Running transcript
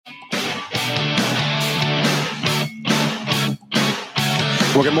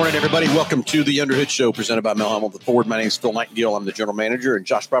Well, good morning, everybody. Welcome to the Underhood Show presented by Mel Hambelton Ford. My name is Phil Nightingale. I'm the general manager, and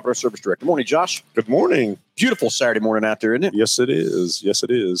Josh Prophet, our service director. Morning, Josh. Good morning. Beautiful Saturday morning out there, isn't it? Yes, it is. Yes,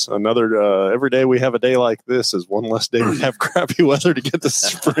 it is. Another every day we have a day like this is one less day we have crappy weather to get to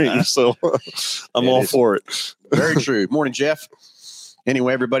spring. So I'm all for it. Very true. Morning, Jeff.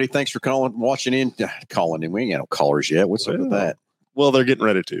 Anyway, everybody, thanks for watching in. Calling in. We ain't got no callers yet. What's up with that? Well, they're getting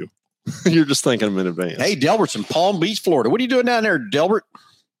ready to. You're just thinking them in advance. Hey, Delbert's in Palm Beach, Florida. What are you doing down there, Delbert?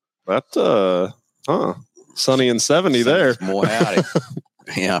 That, sunny and 70 there. More howdy.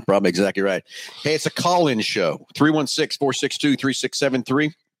 Yeah, probably exactly right. Hey, it's a call-in show.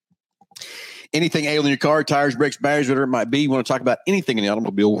 316-462-3673. Anything ailing your car, tires, brakes, batteries, whatever it might be. You want to talk about anything in the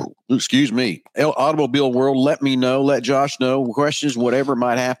automobile world, let me know. Let Josh know. Questions, whatever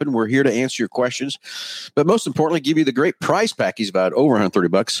might happen. We're here to answer your questions. But most importantly, give you the great price package about over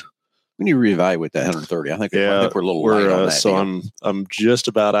 $130. We need to reevaluate that 130. I think we're a little light on that. So I'm just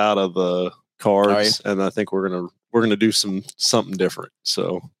about out of the cards, and I think we're gonna do something different.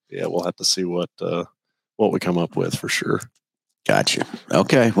 So yeah, we'll have to see what we come up with for sure. Gotcha.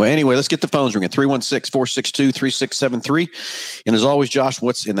 Okay. Well, anyway, let's get the phones ringing. 316-462-3673. And as always, Josh,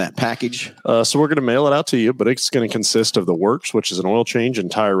 what's in that package? So we're going to mail it out to you, but it's going to consist of the works, which is an oil change and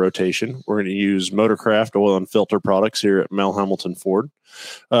tire rotation. We're going to use Motorcraft oil and filter products here at Mel Hambelton Ford.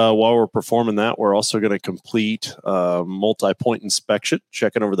 While we're performing that, we're also going to complete multi-point inspection,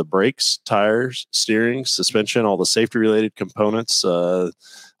 checking over the brakes, tires, steering, suspension, all the safety-related components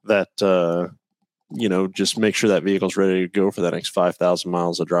just make sure that vehicle's ready to go for that next 5,000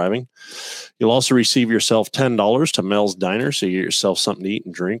 miles of driving. You'll also receive yourself $10 to Mel's Diner, so you get yourself something to eat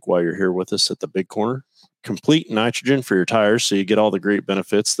and drink while you're here with us at the Big Corner. Complete nitrogen for your tires, so you get all the great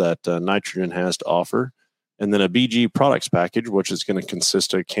benefits that nitrogen has to offer. And then a BG products package, which is going to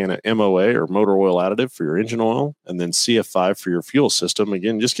consist of a can of MOA or motor oil additive for your engine oil, and then CF5 for your fuel system.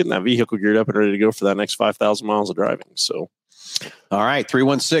 Again, just getting that vehicle geared up and ready to go for that next 5,000 miles of driving. So, all right,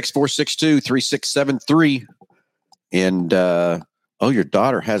 316-462-3673. And, your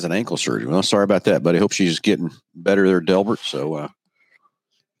daughter has an ankle surgery. Well, sorry about that, buddy. Hope she's getting better there, Delbert. So,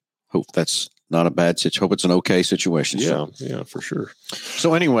 hope that's not a bad situation. Hope it's an okay situation. Yeah, for sure.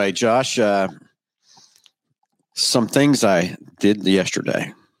 So anyway, Josh, some things I did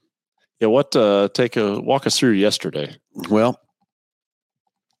yesterday. Yeah, walk us through yesterday. Well,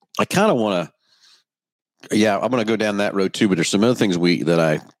 I kind of want to. Yeah, I'm going to go down that road too, but there's some other things that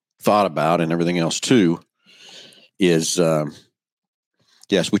I thought about and everything else too is,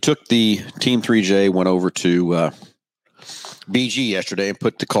 yes, we took the Team 3J, went over to BG yesterday and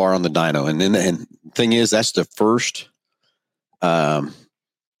put the car on the dyno. And then the thing is, that's the first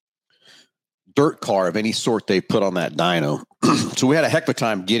dirt car of any sort they put on that dyno. So we had a heck of a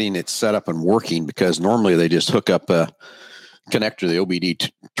time getting it set up and working because normally they just hook up a connector to the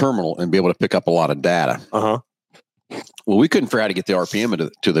OBD terminal and be able to pick up a lot of data. Well, we couldn't figure out how to get the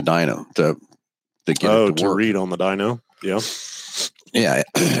RPM to the dyno to get it to work. Read on the dyno. Yeah.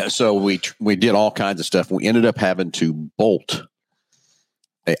 So we did all kinds of stuff. We ended up having to bolt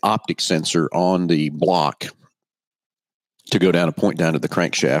a optic sensor on the block to go down and point down to the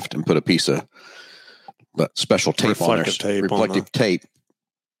crankshaft and put a piece of special tape reflective tape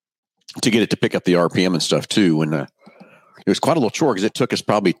to get it to pick up the RPM and stuff too. And it was quite a little chore because it took us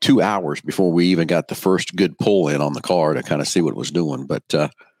probably 2 hours before we even got the first good pull in on the car to kind of see what it was doing.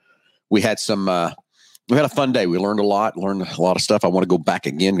 But we had a fun day. We learned a lot of stuff. I want to go back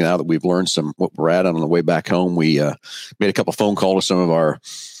again now that we've learned what we're at on the way back home. We made a couple of phone calls to some of our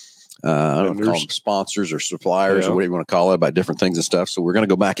I don't know if call them sponsors or suppliers or whatever you want to call it about different things and stuff. So we're going to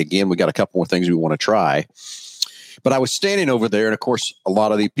go back again. We got a couple more things we want to try. But I was standing over there, and of course, a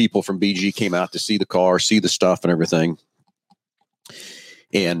lot of the people from BG came out to see the car, see the stuff and everything.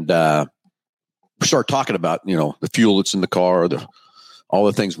 And we started talking about, the fuel that's in the car, all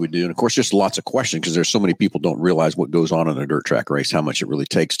the things we do. And of course, just lots of questions because there's so many people don't realize what goes on in a dirt track race, how much it really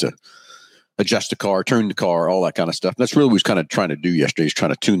takes to adjust the car, tune the car, all that kind of stuff. And that's really what we was kind of trying to do yesterday, is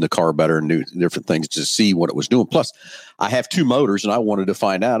trying to tune the car better and do different things to see what it was doing. Plus, I have two motors, and I wanted to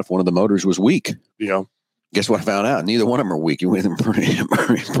find out if one of the motors was weak. Yeah. Guess what I found out? Neither one of them are weak. They're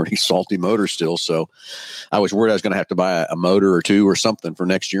pretty salty motors still. So I was worried I was going to have to buy a motor or two or something for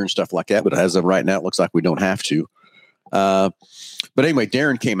next year and stuff like that. But as of right now, it looks like we don't have to. But anyway,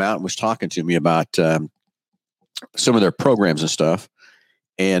 Darren came out and was talking to me about some of their programs and stuff.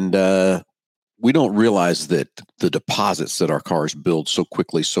 And we don't realize that the deposits that our cars build so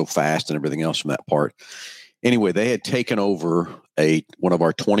quickly, so fast, and everything else from that part. Anyway, they had taken over one of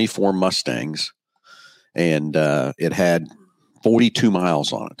our 24 Mustangs, and it had 42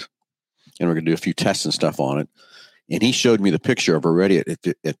 miles on it. And we're going to do a few tests and stuff on it. And he showed me the picture of already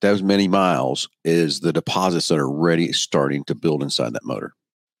at those many miles is the deposits that are already starting to build inside that motor.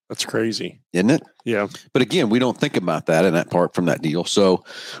 That's crazy. Isn't it? Yeah. But again, we don't think about that in that part from that deal. So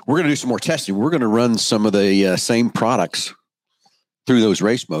we're going to do some more testing. We're going to run some of the same products through those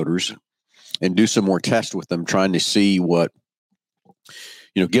race motors and do some more tests with them, trying to see what,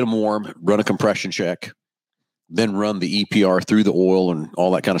 get them warm, run a compression check, then run the EPR through the oil and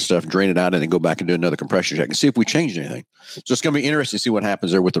all that kind of stuff, drain it out, and then go back and do another compression check and see if we changed anything. So it's going to be interesting to see what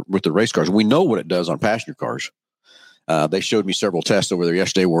happens there with the race cars. We know what it does on passenger cars. They showed me several tests over there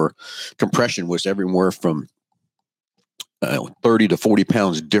yesterday where compression was everywhere from 30 to 40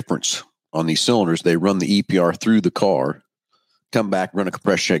 pounds difference on these cylinders. They run the EPR through the car, come back, run a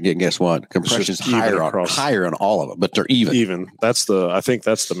compression check. Guess what? Compression's higher on all of them, but they're even. I think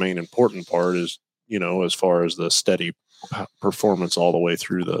that's the main important part is, as far as the steady performance all the way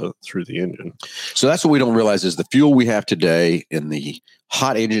through the engine. So that's what we don't realize is the fuel we have today and the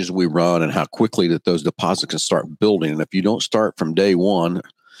hot engines we run and how quickly that those deposits can start building. And if you don't start from day one,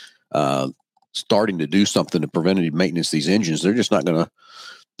 starting to do something to preventative maintenance these engines, they're just not going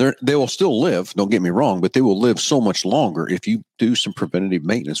to, they will still live. Don't get me wrong, but they will live so much longer if you do some preventative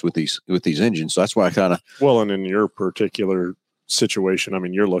maintenance with these engines. So that's why I kind of, and in your particular situation, I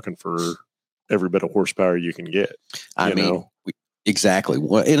mean, you're looking for every bit of horsepower you can get. Exactly.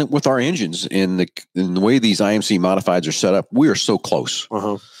 Well, and with our engines in the way these IMC modifieds are set up, we are so close.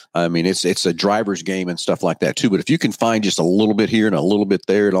 Uh-huh. I mean, it's a driver's game and stuff like that too. But if you can find just a little bit here and a little bit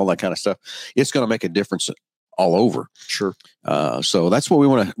there and all that kind of stuff, it's going to make a difference all over. Sure. So that's what we're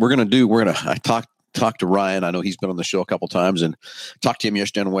going to do. I talked to Ryan. I know he's been on the show a couple of times and talked to him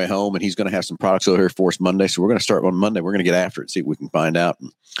yesterday on the way home, and he's going to have some products over here for us Monday. So we're going to start on Monday. We're going to get after it, see if we can find out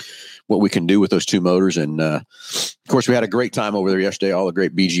what we can do with those two motors. And of course, we had a great time over there yesterday. All the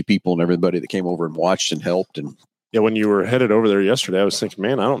great BG people and everybody that came over and watched and helped. And yeah, when you were headed over there yesterday, I was thinking,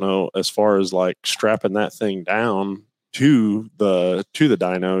 man, I don't know, as far as like strapping that thing down to the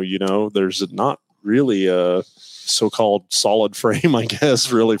dyno, there's not really a so-called solid frame, I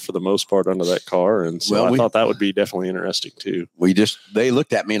guess, really for the most part under that car. And so I thought that would be definitely interesting too. They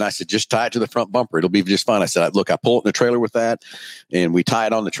looked at me and I said, just tie it to the front bumper. It'll be just fine. I said, look, I pull it in the trailer with that, and we tie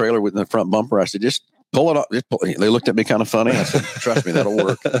it on the trailer with the front bumper. I said, just pull it up. They looked at me kind of funny. I said, trust me, that'll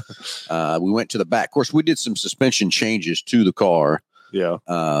work. We went to the back. Of course, we did some suspension changes to the car. Yeah.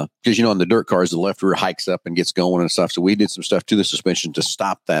 Because, on the dirt cars, the left rear hikes up and gets going and stuff. So we did some stuff to the suspension to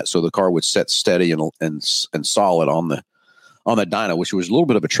stop that. So the car would set steady and solid on the dyno, which was a little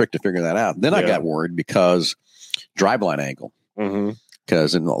bit of a trick to figure that out. Then I got worried because driveline angle.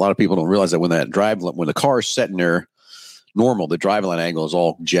 Because a lot of people don't realize that when the car is sitting there normal, the driveline angle is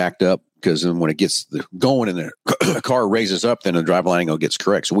all jacked up. Because then when it gets going and the car raises up, then the driveline angle gets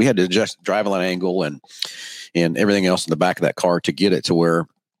correct. So we had to adjust driveline angle and everything else in the back of that car to get it to where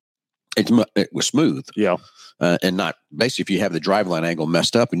it was smooth. Yeah. And not basically if you have the driveline angle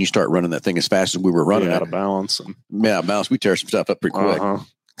messed up and you start running that thing as fast as we were running out of balance. We tear some stuff up pretty quick.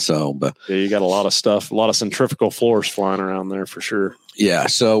 So, but you got a lot of stuff, a lot of centrifugal floors flying around there for sure. Yeah.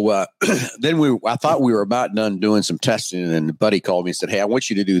 So then I thought we were about done doing some testing, and Buddy called me and said, "Hey, I want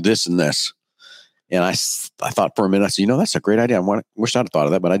you to do this and this." And I thought for a minute, I said, that's a great idea. I wish I'd have thought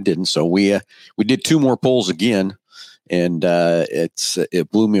of that, but I didn't. So we did 2 more pulls again, and it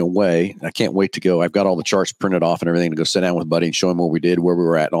blew me away. I can't wait to go. I've got all the charts printed off and everything to go sit down with Buddy and show him what we did, where we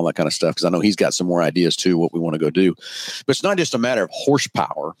were at, and all that kind of stuff. Because I know he's got some more ideas too, what we want to go do. But it's not just a matter of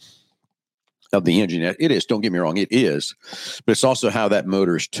horsepower of the engine. It is. Don't get me wrong. It is. But it's also how that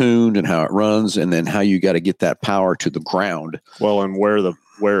motor is tuned and how it runs, and then how you got to get that power to the ground. Well, and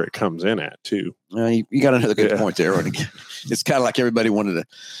where it comes in at too. You got another good point there. It's kind of like everybody wanted to,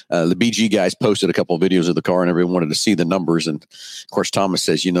 the BG guys posted a couple of videos of the car and everyone wanted to see the numbers. And of course, Thomas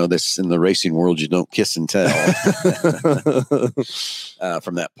says, this in the racing world, you don't kiss and tell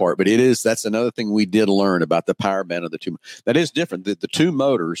from that part. But that's another thing we did learn about the power band of the two. That is different. The two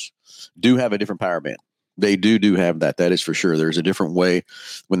motors do have a different power band. They do have that. That is for sure. There's a different way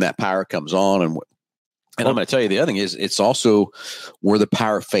when that power comes on. And I'm going to tell you, the other thing is it's also where the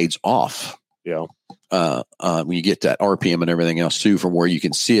power fades off. Yeah. When you get that RPM and everything else too, from where you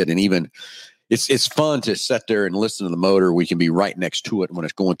can see it. And even it's fun to sit there and listen to the motor. We can be right next to it when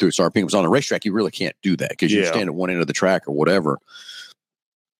it's going through its RPMs. On a racetrack, you really can't do that because you stand at one end of the track or whatever.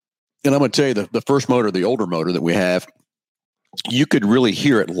 And I'm going to tell you the first motor, the older motor that we have, you could really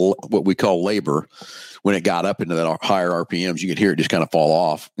hear it, what we call labor. When it got up into that higher RPMs, you could hear it just kind of fall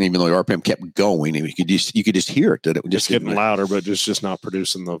off. And even though the RPM kept going, you could just hear it. That it was just getting louder, but just not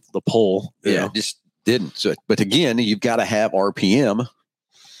producing the pull. Yeah, it just didn't. So, but again, you've got to have RPM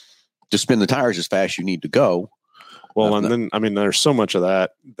to spin the tires as fast as you need to go. Well, and then, I mean, there's so much of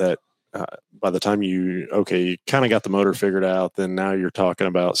that by the time you kind of got the motor figured out, then now you're talking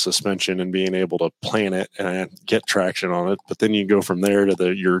about suspension and being able to plan it and get traction on it. But then you go from there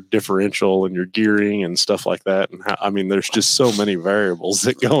to your differential and your gearing and stuff like that. And there's just so many variables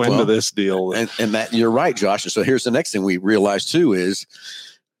that go into this deal. And that you're right, Josh. And so here's the next thing we realized too is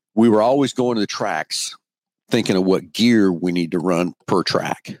we were always going to the tracks thinking of what gear we need to run per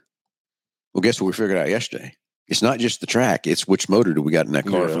track. Well, guess what we figured out yesterday? It's not just the track. It's which motor do we got in that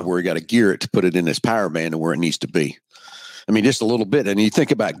car, where we got to gear it to put it in its power band and where it needs to be. I mean, just a little bit. And you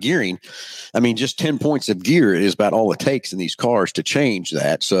think about gearing, I mean, just 10 points of gear is about all it takes in these cars to change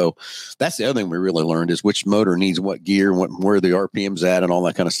that. So that's the other thing we really learned is which motor needs what gear, where the RPM's at and all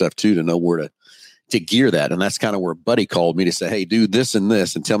that kind of stuff too, to know where to gear that. And that's kind of where Buddy called me to say, hey, do this and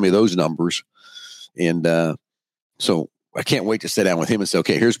this and tell me those numbers. And so I can't wait to sit down with him and say,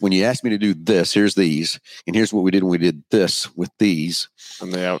 okay, here's when you asked me to do this, here's these, and here's what we did when we did this with these.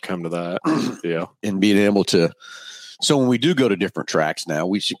 And the outcome to that. Yeah. And being able to, so when we do go to different tracks now,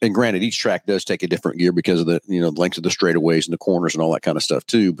 and granted, each track does take a different gear because of the, the length of the straightaways and the corners and all that kind of stuff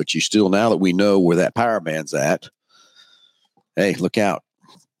too. But you still, now that we know where that power band's at, hey, look out.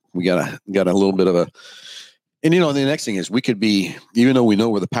 We got a little bit of a, and the next thing is we could be, even though we know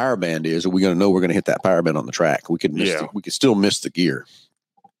where the power band is, are we going to know we're going to hit that power band on the track? We could we could still miss the gear.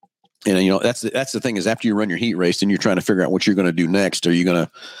 And that's the thing is after you run your heat race and you're trying to figure out what you're going to do next. Are you going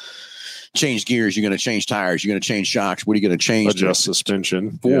to change gears? You're going to change tires. You're going to change shocks. What are you going to change? Adjust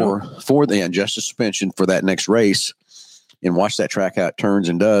suspension adjust the suspension for that next race. And watch that track how it turns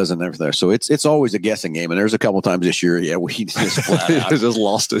and does and everything. So it's always a guessing game. And there's a couple of times this year, we just flat out just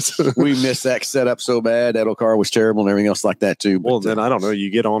lost it. We missed that setup so bad. That old car was terrible and everything else like that too. Well, then I don't know. You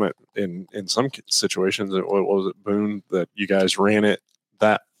get on it in some situations. What was it, Boone, that you guys ran it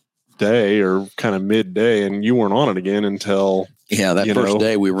that day or kind of midday, and you weren't on it again until that first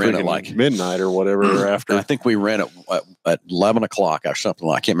day we ran it like midnight or whatever after. I think we ran it at 11 o'clock or something.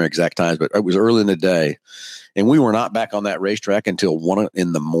 I can't remember exact times, but it was early in the day. And we were not back on that racetrack until 1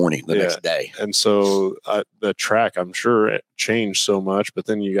 in the morning the next day. And so the track, I'm sure, it changed so much, but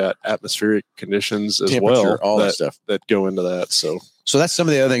then you got atmospheric conditions as well, all that stuff that go into that. So that's some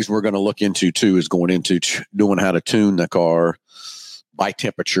of the other things we're going to look into too, is going into doing how to tune the car by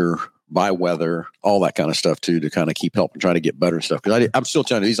temperature, by weather, all that kind of stuff too, to kind of keep helping try to get better and stuff. Because I'm still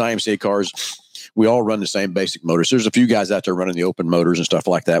telling you, these IMCA cars, we all run the same basic motors. There's a few guys out there running the open motors and stuff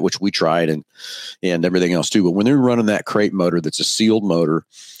like that, which we tried and everything else too. But when they're running that crate motor, that's a sealed motor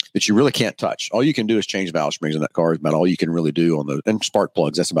that you really can't touch. All you can do is change valve springs in that car. Is about all you can really do on those, and spark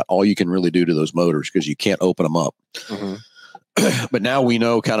plugs. That's about all you can really do to those motors because you can't open them up. Mm-hmm. But now we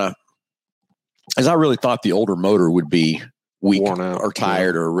know kind of, as I really thought the older motor would be weak or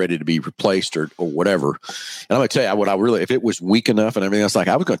tired or ready to be replaced or whatever. And I'm going to tell you if it was weak enough and everything else, like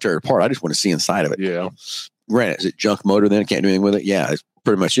I was going to tear it apart. I just want to see inside of it. Yeah. Granted, is it junk motor then? Can't do anything with it? Yeah, it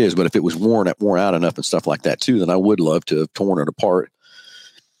pretty much is. But if it was worn out enough and stuff like that too, then I would love to have torn it apart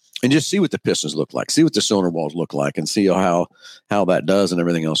and just see what the pistons look like, see what the cylinder walls look like, and see how that does and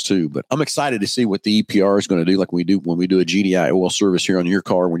everything else too. But I'm excited to see what the EPR is going to do, like we do when we do a GDI oil service here on your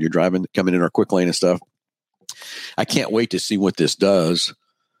car when you're driving, coming in our quick lane and stuff. I can't wait to see what this does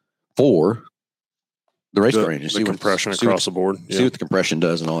for the race car engine. The compression across the board. See what the compression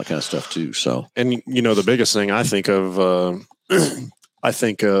does and all that kind of stuff too. So, and the biggest thing I think of, and I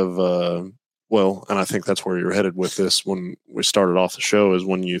think that's where you're headed with this when we started off the show, is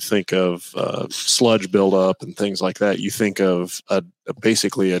when you think of sludge buildup and things like that, you think of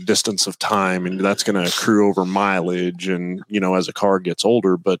basically a distance of time, and that's going to accrue over mileage and, as a car gets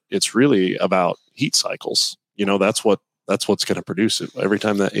older, but it's really about heat cycles. That's what's going to produce it. Every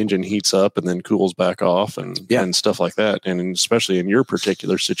time that engine heats up and then cools back off and stuff like that. And especially in your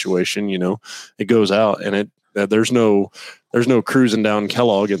particular situation, it goes out and there's no cruising down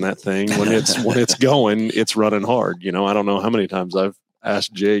Kellogg in that thing. When it's going, it's running hard. I don't know how many times I've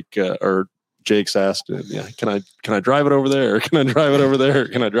asked Jake or Jake's asked, can I drive it over there? Or can I drive it over there?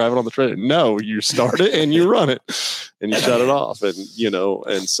 Can I drive it on the train? No, you start it and you run it and you shut it off. And,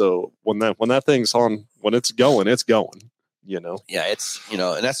 and so when that thing's on, when it's going, it's going, Yeah, it's,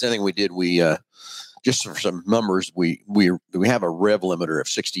 and that's the thing we did. We, just for some numbers, we have a rev limiter of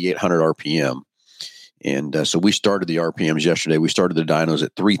 6,800 RPM. And so we started the RPMs yesterday. We started the dynos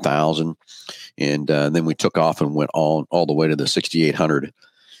at 3,000, and then we took off and went all the way to the 6,800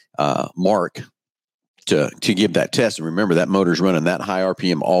 mark to give that test. And remember, that motor's running that high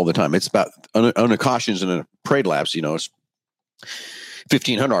RPM all the time. It's about on the cautions and a parade laps.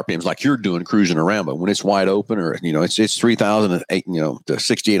 1,500 RPMs like you're doing cruising around. But when it's wide open, or it's 3,000 to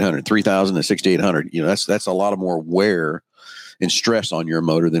 6,800, 3,000 to 6,800. That's a lot of more wear and stress on your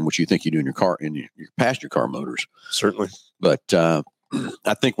motor than what you think you do in your car, in your passenger car motors. Certainly. But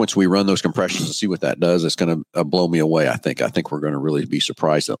I think once we run those compressions and see what that does, it's going to blow me away. I think we're going to really be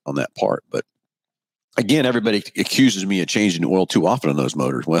surprised on that part. But again, everybody accuses me of changing the oil too often on those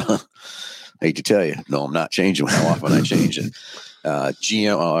motors. Well, I hate to tell you, no, I'm not changing how often I change it.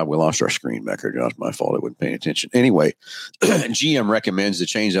 GM, we lost our screen back there. That's my fault. I wasn't paying attention. Anyway, GM recommends to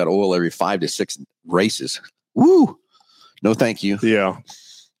change that oil every 5 to 6 races. Woo! No, thank you. Yeah.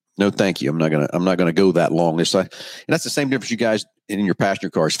 No, thank you. I'm not gonna go that long. And that's the same difference you guys in your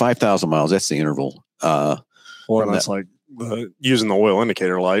passenger cars. 5,000 miles. That's the interval. Well, that's like using the oil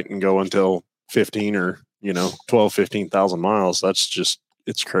indicator light and go until 15 or 12, 15,000 miles.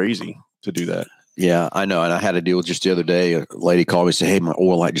 It's crazy to do that. Yeah, I know. And I had a deal just the other day. A lady called me and said, "Hey, my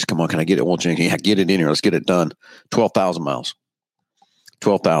oil light just come on. Can I get it oil change?" Yeah, get it in here. Let's get it done. 12,000 miles.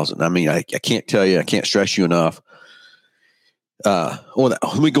 12,000. I mean, I can't tell you. I can't stress you enough.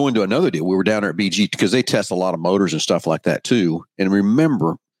 Let me go into another deal. We were down there at BG because they test a lot of motors and stuff like that too. And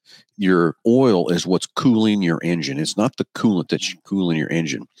remember, your oil is what's cooling your engine. It's not the coolant that's cooling your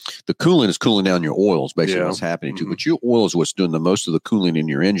engine. The coolant is cooling down your oil is basically what's happening too. But your oil is what's doing the most of the cooling in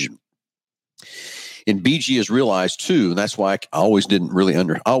your engine. And BG has realized too, and that's why I always didn't really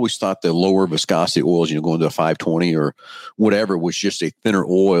I always thought the lower viscosity oils, going to a 520 or whatever, was just a thinner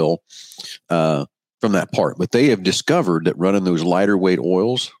oil from that part. But they have discovered that running those lighter weight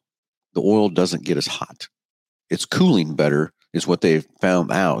oils, the oil doesn't get as hot. It's cooling better is what they've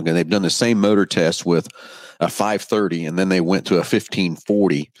found out. And they've done the same motor test with a 530, and then they went to a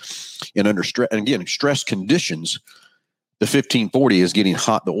 1540. And under stress, and again, stress conditions, the 1540 is getting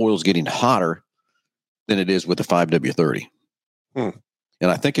hot. The oil is getting hotter than it is with the 5W30. And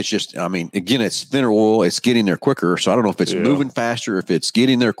I think it's just, again, it's thinner oil. It's getting there quicker. So I don't know if it's moving faster, if it's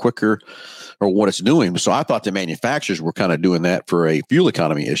getting there quicker, or what it's doing. So I thought the manufacturers were kind of doing that for a fuel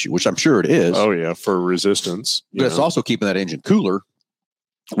economy issue, which I'm sure it is. Oh, yeah, for resistance. But it's also keeping that engine cooler,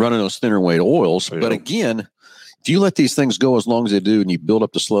 running those thinner weight oils. Yeah. But again, if you let these things go as long as they do, and you build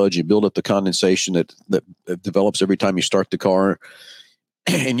up the sludge, you build up the condensation that develops every time you start the car,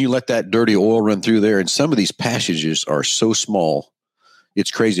 and you let that dirty oil run through there, and some of these passages are so small, it's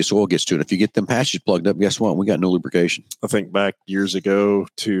crazy. This oil gets to it. If you get them passages plugged up, guess what? We got no lubrication. I think back years ago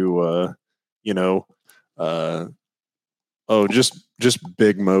to, just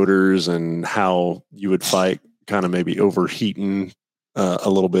big motors and how you would fight kind of maybe overheating a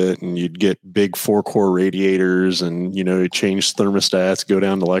little bit, and you'd get big 4-core radiators, and change thermostats, go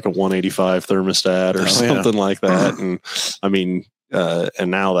down to like a 185 thermostat or something like that. And and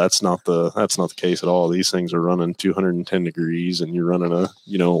now that's not the case at all. These things are running 210 degrees, and you're running a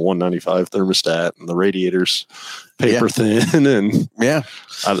 195 thermostat, and the radiator's paper thin, and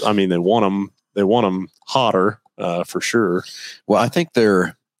they want them hotter for sure. Well, I think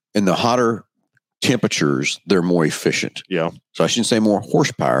they're in the hotter temperatures, they're more efficient. Yeah. So I shouldn't say more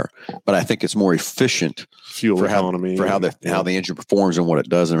horsepower, but I think it's more efficient fuel economy for how the engine performs and what it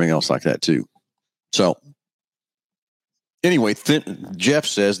does and everything else like that too. So anyway, Jeff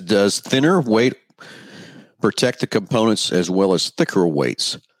says, does thinner weight protect the components as well as thicker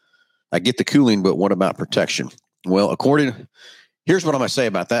weights? I get the cooling, but what about protection? Well, here's what I'm going to say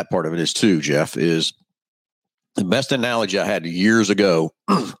about that part of it is too, Jeff, is the best analogy I had years ago,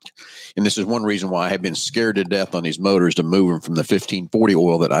 and this is one reason why I have been scared to death on these motors to move them from the 1540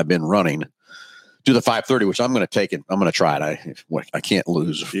 oil that I've been running to the 530, which I'm going to take it. I'm going to try it. I can't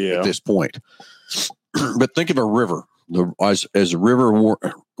lose at this point. But think of a river. As the river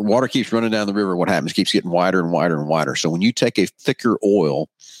water keeps running down the river, what happens? It keeps getting wider and wider and wider. So when you take a thicker oil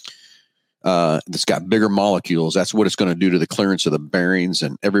that's got bigger molecules, that's what it's going to do to the clearance of the bearings,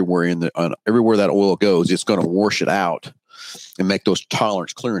 and everywhere everywhere that oil goes, it's going to wash it out and make those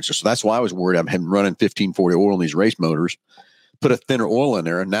tolerance clearances. So that's why I was worried. I'm running 1540 oil in these race motors, put a thinner oil in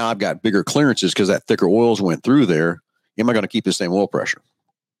there, and now I've got bigger clearances because that thicker oils went through there. Am I going to keep the same oil pressure?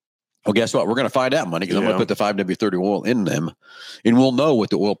 Well, guess what? We're going to find out, money, because I'm going to put the 5W30 oil in them, and we'll know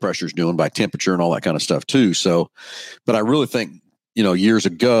what the oil pressure is doing by temperature and all that kind of stuff too. So, but I really think, years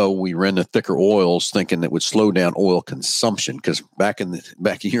ago we ran the thicker oils thinking that would slow down oil consumption, because back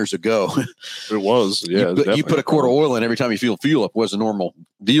years ago, it was, you put a quart of oil in every time you fill fuel up was a normal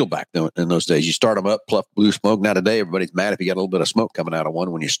deal back then. In those days, you start them up, puff blue smoke. Now today, everybody's mad if you got a little bit of smoke coming out of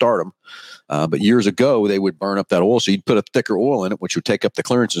one when you start them. But years ago, they would burn up that oil. So you'd put a thicker oil in it, which would take up the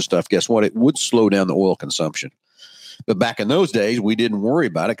clearance and stuff. Guess what? It would slow down the oil consumption. But back in those days, we didn't worry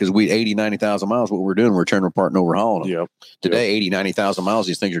about it because we 80, 90,000 miles. What we're doing, we're turning apart and overhauling them. Yep. Today, 80, 90,000 miles,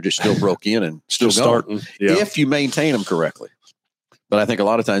 these things are just still broke in and still Just going. starting. Yeah. If you maintain them correctly. But I think a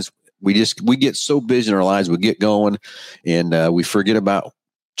lot of times we get so busy in our lives, we get going and we forget about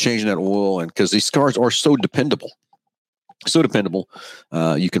changing that oil. And because these cars are so dependable. So dependable.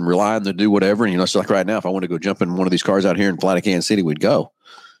 You can rely on them to do whatever. And, it's like right now, if I want to go jump in one of these cars out here in Flat Kansas City, we'd go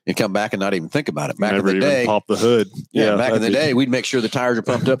and come back and not even think about it. Back Never in the even day, pop the hood. Back in the day, we'd make sure the tires are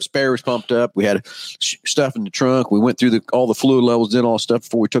pumped up, spare was pumped up. We had stuff in the trunk. We went through all the fluid levels, did all stuff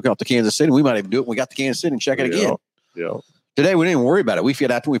before we took out to Kansas City. We might even do it when we got to Kansas City and check it again. Yeah. Today, we didn't even worry about it. We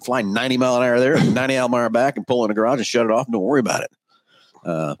get out there, we fly 90 mile an hour there, 90 mile an hour back, and pull in the garage and shut it off and don't worry about it.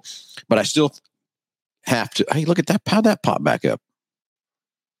 But I still have to. Hey, look at that! How'd that pop back up?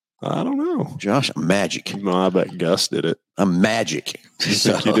 I don't know. Josh, I'm magic. No, I bet Gus did it. I'm magic. You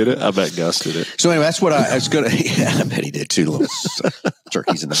think you did it? I bet Gus did it. So anyway, that's what I was going to. Yeah, I bet he did too. Little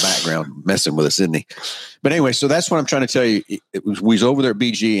turkey's in the background messing with us, isn't he? But anyway, so that's what I'm trying to tell you. We was over there at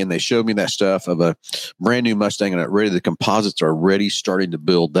BG and they showed me that stuff of a brand new Mustang and the composites are already starting to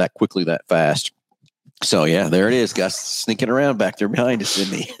build that quickly, that fast. So yeah, there it is. Gus sneaking around back there behind us,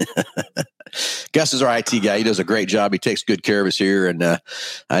 isn't he? Gus is our IT guy. He does a great job. He takes good care of us here. And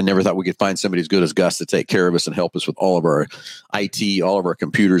I never thought we could find somebody as good as Gus to take care of us and help us with all of our IT, all of our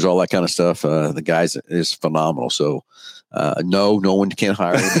computers, all that kind of stuff. The guy is phenomenal. So no one can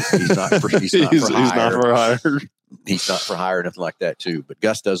hire him. He's not for hire. He's not for hire or nothing like that too. But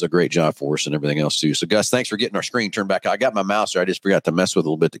Gus does a great job for us and everything else too. So Gus, thanks for getting our screen turned back. I got my mouse there. I just forgot to mess with it a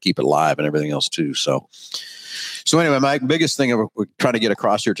little bit to keep it live and everything else too. So anyway, my biggest thing we're trying to get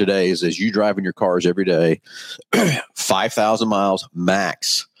across here today is as you driving your cars every day, 5,000 miles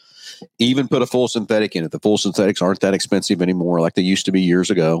max, even put a full synthetic in it. The full synthetics aren't that expensive anymore like they used to be years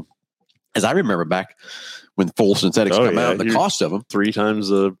ago. As I remember back when full synthetics come out, the cost of them 3 times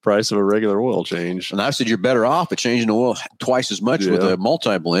the price of a regular oil change. And I said, you're better off at changing the oil twice as much with a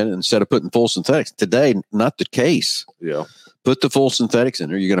multi-blend instead of putting full synthetics. Today, not the case. Yeah. Put the full synthetics in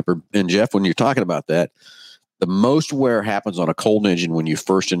there. You're going to, and Jeff, when you're talking about that, the most wear happens on a cold engine when you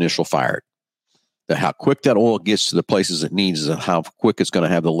first initial fire it. How quick that oil gets to the places it needs is how quick it's going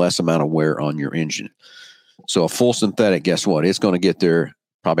to have the less amount of wear on your engine. So a full synthetic, guess what? It's going to get there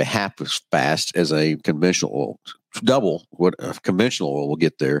probably half as fast as a conventional oil, double what a conventional oil will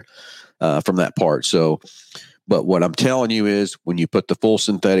get there from that part. So, but what I'm telling you is when you put the full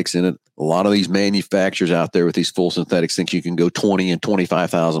synthetics in it, a lot of these manufacturers out there with these full synthetics think you can go 20 and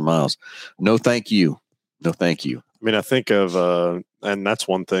 25,000 miles. No, thank you. No, thank you. I mean, I think of, and that's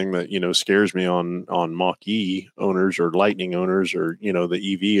one thing that, scares me on Mach-E owners or Lightning owners or,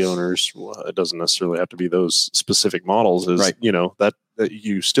 the EV owners. It doesn't necessarily have to be those specific models is, right. That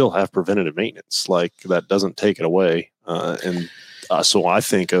you still have preventative maintenance. Like that doesn't take it away. So I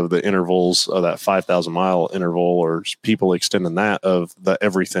think of the intervals of that 5,000 mile interval or people extending that of the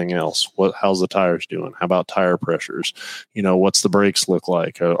everything else. How's the tires doing? How about tire pressures? What's the brakes look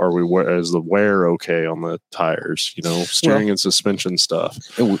like? Is the wear okay on the tires? Steering and suspension stuff.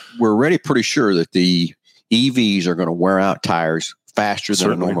 We're already pretty sure that the EVs are going to wear out tires faster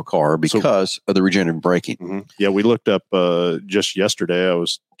than a normal car because of the regenerative braking. Mm-hmm. Yeah, we looked up just yesterday. I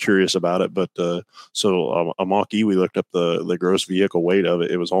was curious about it, but a Mach-E, we looked up the gross vehicle weight of it.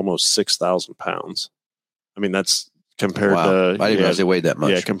 It was almost 6,000 pounds. I mean, that's compared to I didn't realize they weighed that much.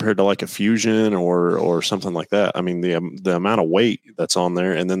 Yeah, compared to like a Fusion or something like that. I mean, the amount of weight that's on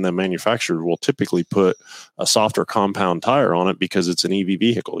there, and then the manufacturer will typically put a softer compound tire on it because it's an EV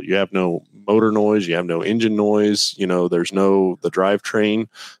vehicle. You have no motor noise, you have no engine noise. There's no the drivetrain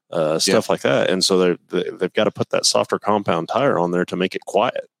stuff like that, and so they've got to put that softer compound tire on there to make it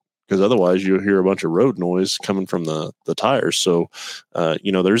quiet. Because otherwise you'll hear a bunch of road noise coming from the tires. So,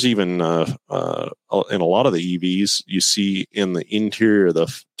 there's even in a lot of the EVs, you see in the interior of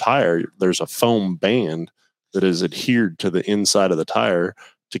the tire, there's a foam band that is adhered to the inside of the tire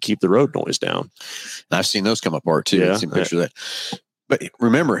to keep the road noise down. And I've seen those come apart too. Yeah. I've seen pictures of that. But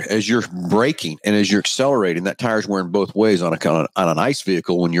remember, as you're braking and as you're accelerating, that tire's wearing both ways on an ICE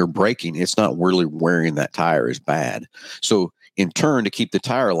vehicle. When you're braking, it's not really wearing that tire as bad. So in turn, to keep the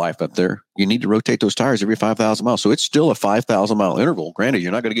tire life up there, you need to rotate those tires every 5,000 miles. So it's still a 5,000 mile interval. Granted,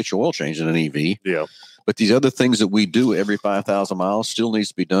 you're not going to get your oil changed in an EV. Yeah. But these other things that we do every 5,000 miles still needs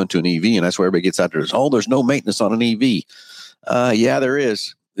to be done to an EV. And that's where everybody gets out there. There's no maintenance on an EV. Yeah, there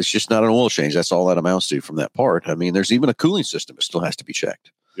is. It's just not an oil change. That's all that amounts to from that part. I mean, there's even a cooling system that still has to be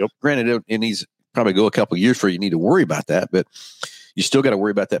checked. Yep. Granted, it needs probably go a couple of years before you need to worry about that. But you still got to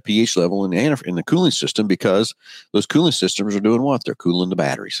worry about that pH level in the cooling system because those cooling systems are doing what? They're cooling the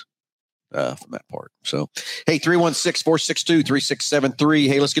batteries. from that part. So, hey, 316-462-3673.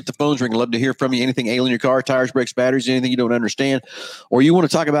 Hey, let's get the phones ringing. Love to hear from you. Anything ailing your car, tires, brakes, batteries, anything you don't understand, or you want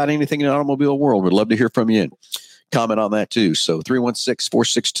to talk about anything in the automobile world, we'd love to hear from you and comment on that too. So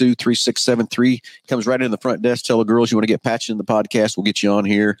 316-462-3673 comes right in the front desk. Tell the girls you want to get patched in the podcast. We'll get you on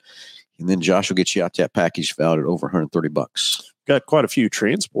here. And then Josh will get you out that package valued at over $130. Got quite a few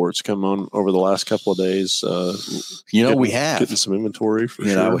transports come on over the last couple of days. We have getting some inventory for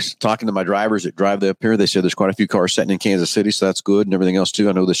sure. I was talking to my drivers that drive up here. They said there's quite a few cars sitting in Kansas City, so that's good, and everything else too.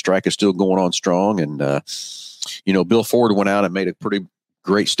 I know the strike is still going on strong, and Bill Ford went out and made a pretty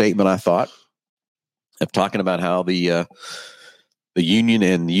great statement, I thought, of talking about how the union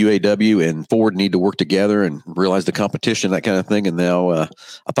and the UAW and Ford need to work together and realize the competition, that kind of thing. And now I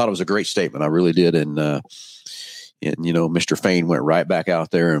thought it was a great statement. I really did. And Mr. Fain went right back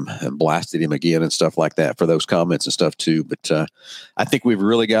out there and blasted him again and stuff like that for those comments and stuff too. But I think we've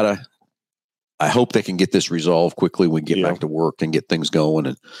really got to, I hope they can get this resolved quickly when we get back to work and get things going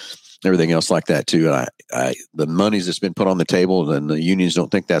and everything else like that too. And the money's that's been put on the table and the unions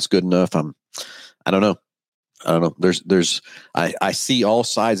don't think that's good enough. I don't know. I see all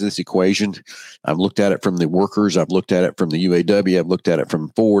sides of this equation. I've looked at it from the workers. I've looked at it from the UAW. I've looked at it from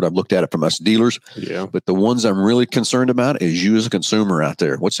Ford. I've looked at it from us dealers. Yeah. But the ones I'm really concerned about is you as a consumer out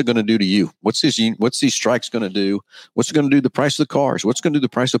there. What's it going to do to you? What's these strikes going to do? What's it going to do to the price of the cars? What's going to do to the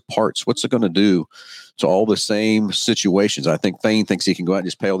price of parts? What's it going to do to all the same situations? I think Fain thinks he can go out and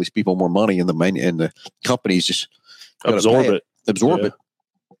just pay all these people more money, and the companies just absorb it.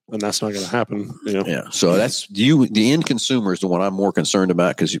 And that's not going to happen. Yeah. So that's you. The end consumer is the one I'm more concerned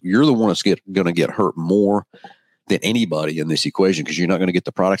about because you're the one that's going to get hurt more than anybody in this equation because you're not going to get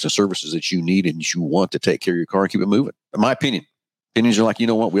the products and services that you need and you want to take care of your car and keep it moving. In my opinion, opinions are like, you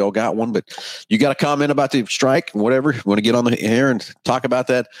know what, we all got one, but you got a comment about the strike, whatever. You want to get on the air and talk about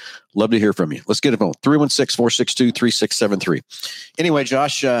that? Love to hear from you. Let's get it on 316-462-3673. Anyway,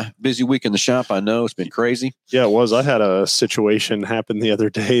 Josh, busy week in the shop. I know it's been crazy. Yeah, it was. I had a situation happen the other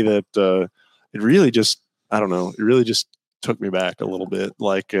day that it really just took me back a little bit.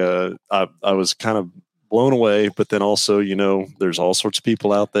 Like I was kind of blown away, but then also, there's all sorts of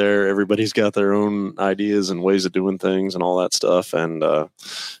people out there. Everybody's got their own ideas and ways of doing things and all that stuff. And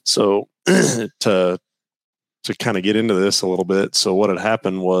so to kind of get into this a little bit. So what had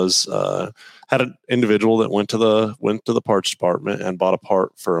happened was had an individual that went to the parts department and bought a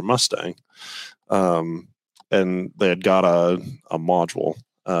part for a Mustang. And they had got a module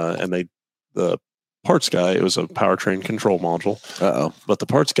and the parts guy, it was a powertrain control module. But the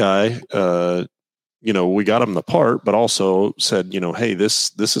parts guy, we got him the part, but also said, hey,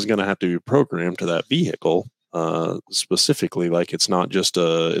 this is going to have to be programmed to that vehicle specifically. Like it's not just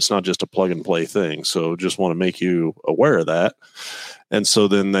a plug and play thing. So just want to make you aware of that. And so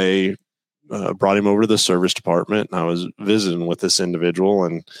then they brought him over to the service department, and I was visiting with this individual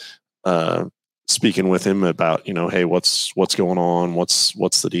and speaking with him about, hey, what's going on? What's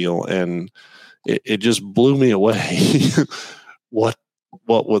the deal? And it just blew me away what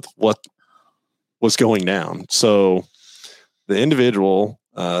was going down. So the individual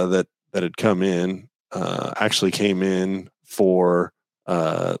that had come in actually came in for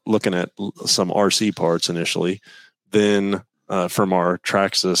looking at some RC parts initially, then from our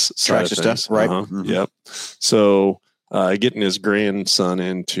Traxxas stuff, right? Mm-hmm. Yep. So getting his grandson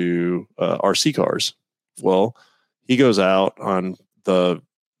into RC cars. Well, he goes out on the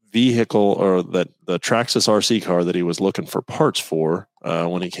vehicle or the Traxxas RC car that he was looking for parts for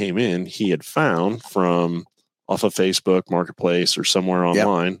when he came in, he had found from off of Facebook Marketplace or somewhere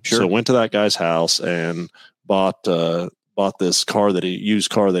online. Yep, sure. So went to that guy's house and bought this used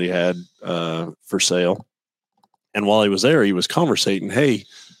car that he had for sale. And while he was there, he was conversating, hey,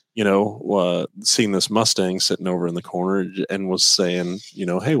 seeing this Mustang sitting over in the corner and was saying,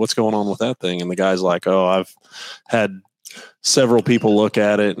 hey, what's going on with that thing? And the guy's like, oh, I've had several people look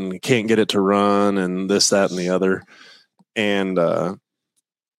at it and can't get it to run and this, that, and the other. And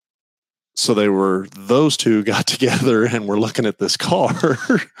so those two got together and were looking at this car.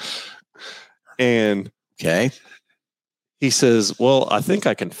 And okay, he says, well, I think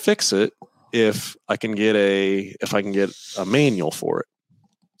I can fix it if I can get a manual for it.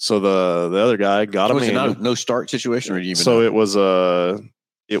 So the other guy got a manual. No start situation, or even so it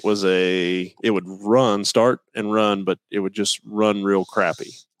would run, start and run, but it would just run real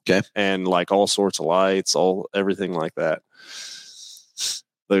crappy. Okay. And like all sorts of lights, everything like that.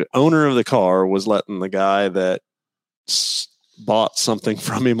 The owner of the car was letting the guy that bought something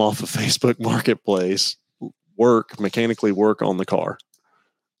from him off of Facebook Marketplace mechanically work on the car.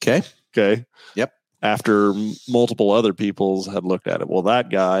 Okay. Okay. Yep. After multiple other people had looked at it. Well, that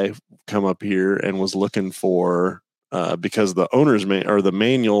guy come up here and was looking for, because the owner's the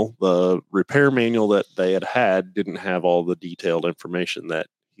manual, the repair manual that they had didn't have all the detailed information that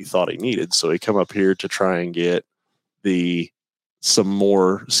he thought he needed. So he come up here to try and get some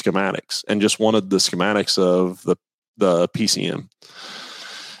more schematics, and just wanted the schematics of the PCM.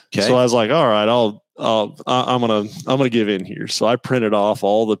 Okay. So I was like, all right, I'm gonna give in here. So I printed off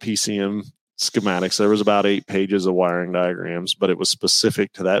all the PCM schematics. There was about 8 pages of wiring diagrams, but it was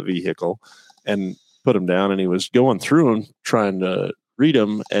specific to that vehicle, and put them down. And he was going through them, trying to read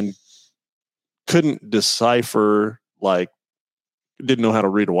them, and couldn't decipher, didn't know how to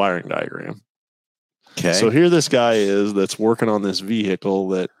read a wiring diagram. Okay. So here this guy is that's working on this vehicle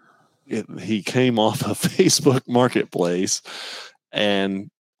that he came off of Facebook Marketplace, and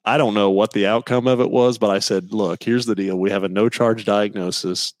I don't know what the outcome of it was, but I said, look, here's the deal. We have a no charge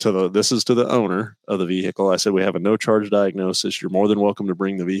diagnosis this is to the owner of the vehicle. I said, we have a no charge diagnosis. You're more than welcome to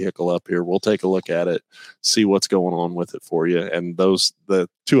bring the vehicle up here. We'll take a look at it, see what's going on with it for you. And the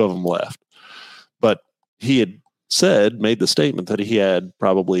 2 of them left, but he had made the statement that he had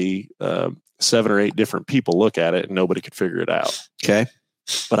probably 7 or 8 different people look at it and nobody could figure it out. Okay.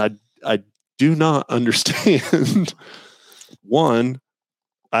 But I do not understand. One,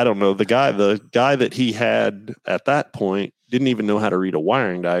 I don't know. The guy that he had at that point didn't even know how to read a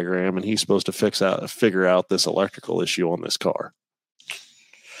wiring diagram, and he's supposed to figure out this electrical issue on this car.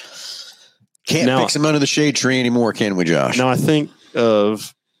 Can't fix him under the shade tree anymore, can we, Josh? Now I think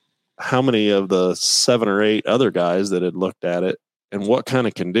of how many of the 7 or 8 other guys that had looked at it and what kind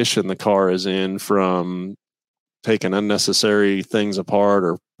of condition the car is in from taking unnecessary things apart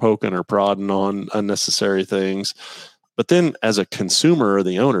or poking or prodding on unnecessary things. But then as a consumer or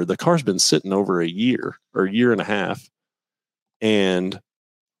the owner, the car's been sitting over a year or a year and a half. And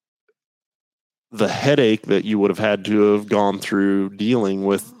the headache that you would have had to have gone through dealing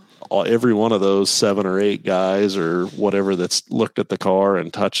with every one of those 7 or 8 guys or whatever that's looked at the car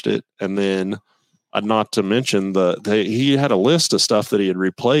and touched it. And then not to mention he had a list of stuff that he had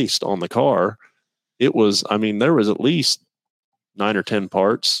replaced on the car. It was, there was at least 9 or 10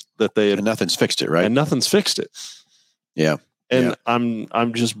 parts that they had. And nothing's fixed it, right? And nothing's fixed it. Yeah. And yeah.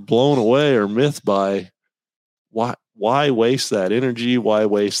 I'm just blown away or myth by why waste that energy? Why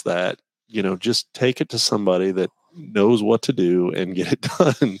waste that? Just take it to somebody that knows what to do and get it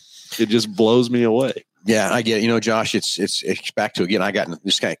done. It just blows me away. Yeah, I get it. Josh, it's back to, again, I got in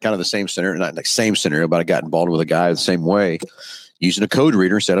this kind of the same scenario, not the same scenario, but I got involved with a guy the same way, using a code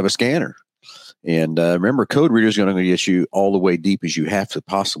reader instead of a scanner. And remember, code reader is going to get you all the way deep as you have to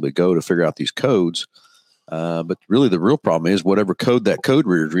possibly go to figure out these codes. But really, the real problem is whatever code that code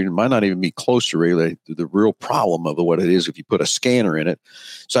reader is reading might not even be close to really the real problem of what it is if you put a scanner in it.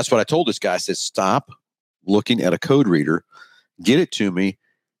 So that's what I told this guy. I said, stop looking at a code reader, get it to me,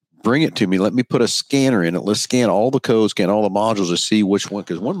 bring it to me. Let me put a scanner in it. Let's scan all the codes, scan all the modules to see which one,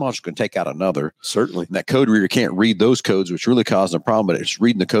 because one module can take out another. Certainly. And that code reader can't read those codes, which really causing a problem, but it's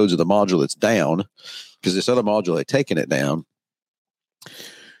reading the codes of the module that's down because this other module had taken it down.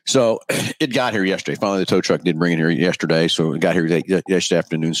 So it got here yesterday. Finally, the tow truck did bring it here yesterday. So it got here yesterday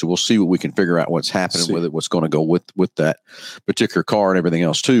afternoon. So we'll see what we can figure out what's happening with it, what's going to go with that particular car and everything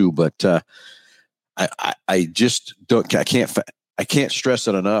else too. But I just don't, I can't stress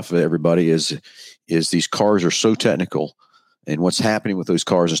it enough, everybody, is these cars are so technical and what's happening with those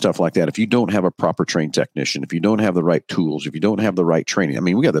cars and stuff like that. If you don't have a proper trained technician, if you don't have the right tools, if you don't have the right training,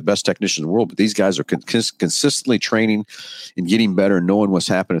 we got the best technicians in the world, but these guys are consistently training and getting better and knowing what's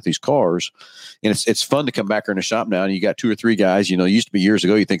happening with these cars. And it's fun to come back here in the shop now and you got 2 or 3 guys, it used to be years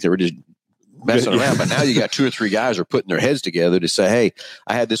ago, you think they were just messing around, but now you got 2 or 3 guys are putting their heads together to say, hey,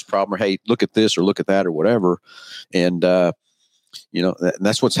 I had this problem, or hey, look at this or look at that or whatever. And,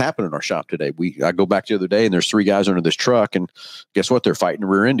 that's what's happening in our shop today. I go back the other day and there's 3 guys under this truck, and guess what? They're fighting a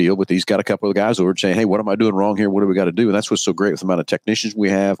rear end deal, but he's got a couple of guys over saying, hey, what am I doing wrong here? What do we got to do? And that's what's so great with the amount of technicians we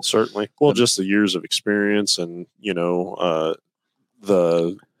have. Certainly. Well, just the years of experience and,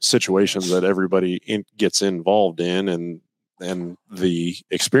 the situations that everybody gets involved in and the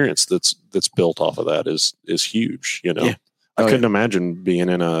experience that's built off of that is huge. Yeah. I couldn't imagine being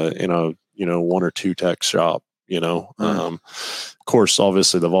in a 1 or 2 tech shop. Of course,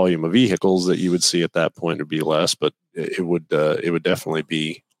 obviously the volume of vehicles that you would see at that point would be less, but it would definitely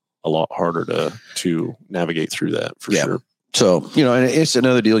be a lot harder to navigate through that for sure. So, and it's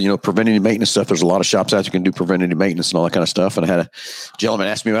another deal, preventative maintenance stuff. There's a lot of shops out there that can do preventative maintenance and all that kind of stuff. And I had a gentleman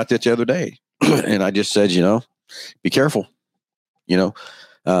ask me about that the other day and I just said, be careful,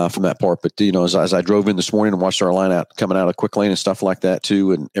 from that part. But, as I drove in this morning and watched our line out coming out of quick lane and stuff like that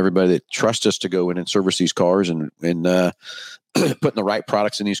too, and everybody that trusts us to go in and service these cars and putting the right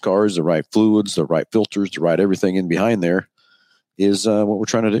products in these cars, the right fluids, the right filters, the right everything in behind there is what we're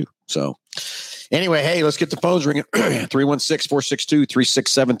trying to do. So anyway, hey, let's get the phones ringing.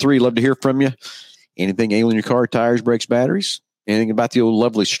 316-462-3673. Love to hear from you. Anything ailing your car, tires, brakes, batteries, anything about the old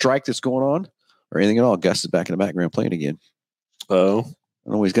lovely strike that's going on, or anything at all. Gus is back in the background playing again. Oh, I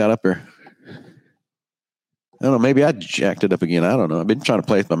don't know. He's got up there. I don't know. Maybe I jacked it up again. I don't know. I've been trying to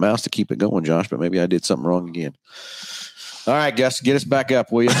play with my mouse to keep it going, Josh, but maybe I did something wrong again. All right, Gus, get us back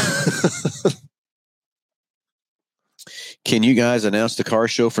up, will you? Can you guys announce the car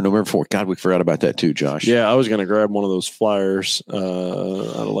show for November 4th? God, we forgot about that too, Josh. Yeah, I was going to grab one of those flyers. I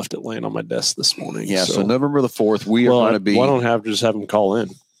left it laying on my desk this morning. Yeah, so November the 4th, we are going to be. Why don't just have them call in?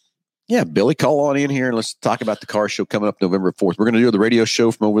 Yeah, Billy, call on in here and let's talk about the car show coming up November 4th. We're going to do the radio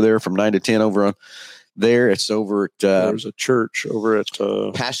show from over there from 9 to 10 over on there. It's over at there's a church over at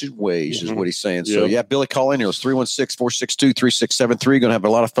Passageways is what he's saying. So yeah, Billy, call in here. It's 316-462-3673. Going to have a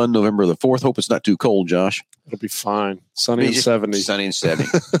lot of fun November the 4th. Hope it's not too cold, Josh. It'll be fine. Sunny and 70. Sunny and 70.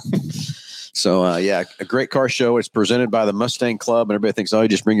 So yeah, a great car show. It's presented by the Mustang Club, and everybody thinks, oh, you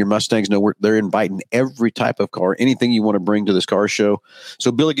just bring your Mustangs. No, they're inviting every type of car, anything you want to bring to this car show.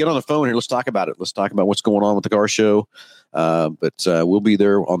 So Billy, get on the phone here. Let's talk about it. Let's talk about what's going on with the car show. But we'll be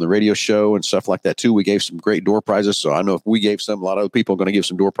there on the radio show and stuff like that too. We gave some great door prizes. So I know if we gave some, a lot of other people are going to give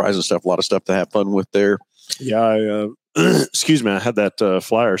some door prizes and stuff, a lot of stuff to have fun with there. Yeah. Excuse me. I had that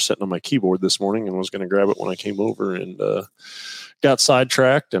flyer sitting on my keyboard this morning and was going to grab it when I came over and got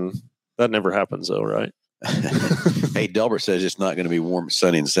sidetracked, and that never happens though, right? Hey, Delbert says it's not going to be warm,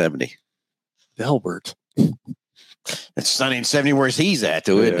 sunny and 70. Delbert. It's sunny and 70 where he's at,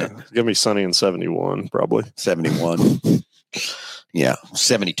 though, isn't it? It's going to be sunny and 71, probably. 71. Yeah,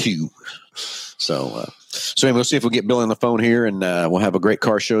 72. So anyway, we'll see if we'll get Billy on the phone here, and we'll have a great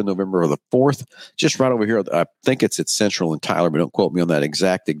car show November the 4th. Just right over here. I think it's at Central and Tyler, but don't quote me on that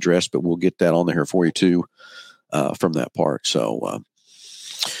exact address, but we'll get that on there for you, too, from that part. So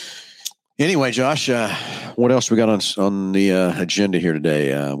anyway, Josh, what else we got on the agenda here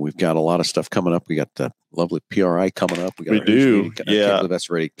today? We've got a lot of stuff coming up. We got the lovely PRI coming up. We do. Yeah. That's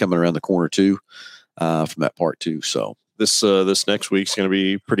already coming around the corner, too, from that part, too. So this next week's going to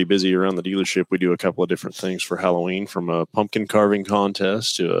be pretty busy around the dealership. We do a couple of different things for Halloween, from a pumpkin carving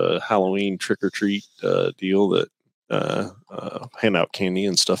contest to a Halloween trick-or-treat deal that hand out candy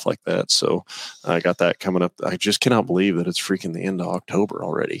and stuff like that. So I got that coming up. I just cannot believe that it's freaking the end of October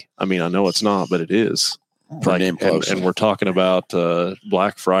already. I mean, I know it's not, but it is. Pretty close. And we're talking about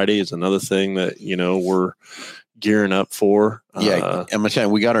Black Friday is another thing that, we're gearing up for. Yeah, I'm going to tell you,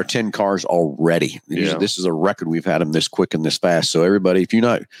 we got our 10 cars already. Yeah. This is a record. We've had them this quick and this fast. So everybody, if you're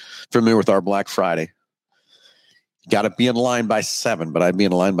not familiar with our Black Friday, got to be in line by 7, but I'd be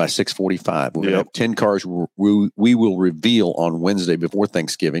in line by 6:45. We're going to have 10 cars we will reveal on Wednesday before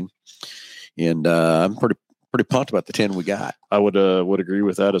Thanksgiving. And I'm pretty pumped about the 10 we got. I would agree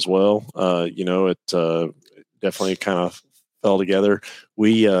with that as well. It definitely kind of fell together.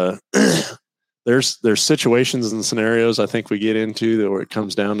 We there's situations and scenarios I think we get into that where it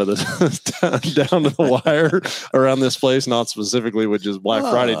comes down to the down to the wire around this place, not specifically with just Black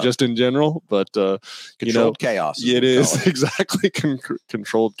Friday, just in general, but controlled chaos. It is exactly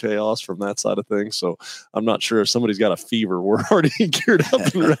controlled chaos from that side of things. So I'm not sure if somebody's got a fever. We're already geared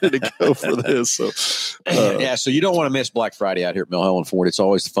up and ready to go for this. So so you don't want to miss Black Friday out here at Milhalen Ford. It's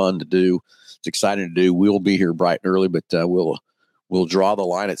always fun to do. It's exciting to do. We'll be here bright and early, but we'll draw the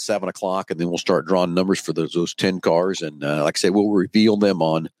line at 7:00, and then we'll start drawing numbers for those 10 cars. And like I said, we'll reveal them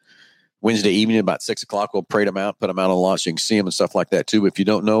on Wednesday evening about 6:00. We'll parade them out, put them out on the lot so you can see them and stuff like that too. But if you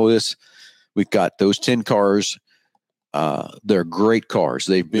don't know this, we've got those 10 cars. They're great cars.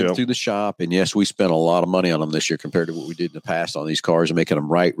 They've been through the shop, and yes, we spent a lot of money on them this year compared to what we did in the past on these cars and making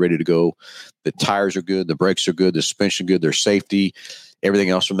them right, ready to go. The tires are good. The brakes are good. The suspension good. Their safety, everything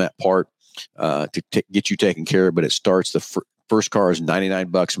else from that part to get you taken care of. But it starts first car is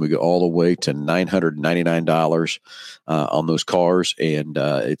 $99, and we go all the way to $999 on those cars. And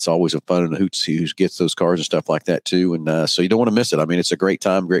it's always a fun and a hoot to see who gets those cars and stuff like that too. And so you don't want to miss it. I mean, it's a great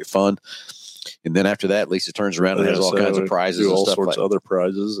time, great fun. And then after that, Lisa turns around and has all kinds of prizes, all and stuff sorts of other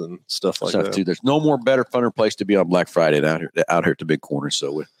prizes and stuff like that too. There's no more better, funner place to be on Black Friday out here at the Big Corner.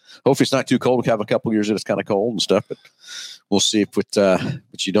 So hopefully it's not too cold. We have a couple of years that it's kind of cold and stuff, but we'll see if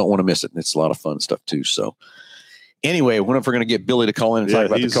but you don't want to miss it. And it's a lot of fun stuff too. So Anyway, I wonder if we're going to get Billy to call in and talk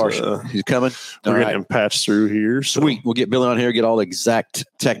about the car show. He's coming. We're getting him patched through here. So. Sweet. We'll get Billy on here, get all the exact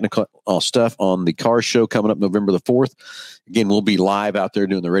technical stuff on the car show coming up November the 4th. Again, we'll be live out there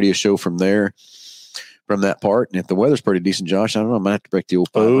doing the radio show from there, from that part. And if the weather's pretty decent, Josh, I don't know, I might have to break the old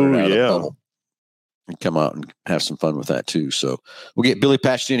 500 out of the bubble and come out and have some fun with that too. So we'll get Billy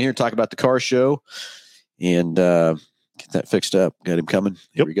patched in here, talk about the car show, and get that fixed up. Got him coming.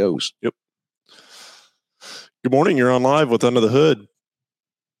 Here he goes. Yep. Good morning. You're on live with Under the Hood.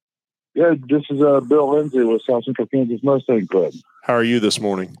 Yeah, this is Bill Lindsay with South Central Kansas Mustang Club. How are you this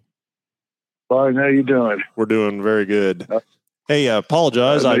morning? Fine. How you doing? We're doing very good. Hey, I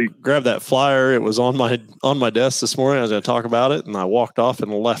apologize. I grabbed that flyer. It was on my desk this morning. I was going to talk about it, and I walked off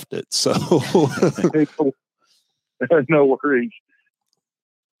and left it. So, no worries.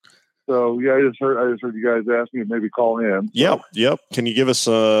 So yeah, I just heard you guys ask me to maybe call in. Yep. Can you give us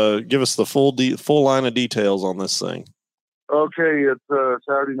the full line of details on this thing? Okay, it's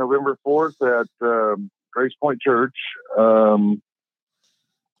Saturday, November 4th at Grace Point Church. And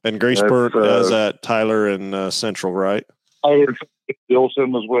Grace Point is at Tyler and Central, right? Tyler, the old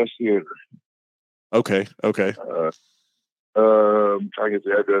Cinemas West Theater. Okay. Trying to get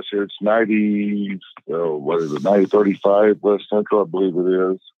the address here. It's 9035 West Central, I believe it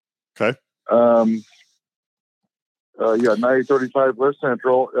is. Okay. 9035 West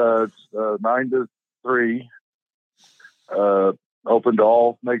Central. It's 9 to 3. Open to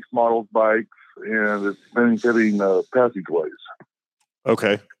all makes, models, bikes, and it's been fitting passageways.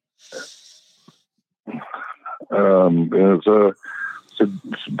 Okay. And it's a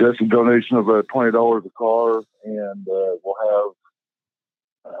suggested donation of $20 a car, and we'll have.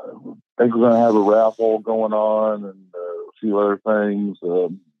 I think we're going to have a raffle going on and a few other things.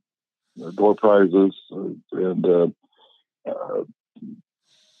 Door prizes, and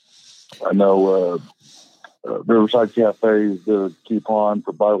I know Riverside Cafes did a coupon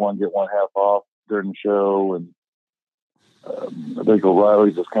for buy one get one half off during the show, and I think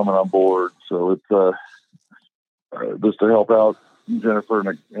O'Reilly's is coming on board, so it's just to help out Jennifer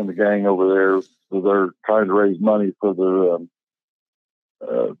and the gang over there. So they're trying to raise money for their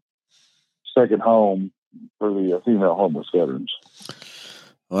second home for the female homeless veterans.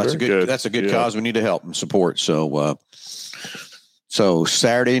 Well, that's a good cause. We need to help and support. So,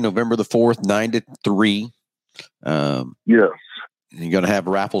 Saturday, November the 4th, 9 to 3. Yes. You're going to have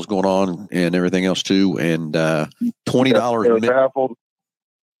raffles going on and everything else too. And $20 raffle.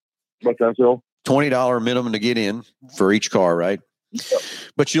 What's that, Phil? $20 minimum to get in for each car, right? Yep.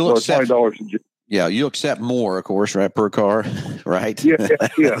 But you'll accept $20. Yeah, you accept more, of course, right, per car, right? Yeah.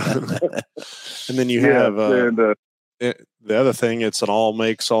 And then you have the other thing. It's an all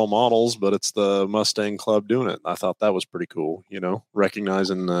makes, all models, but it's the Mustang Club doing it. I thought that was pretty cool.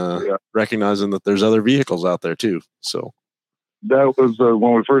 Recognizing that there's other vehicles out there too. So that was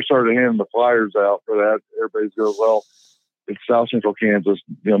when we first started handing the flyers out for that. Everybody's going, well, it's South Central Kansas,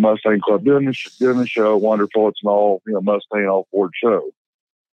 Mustang Club doing the show. Wonderful. It's an all Mustang, all Ford show.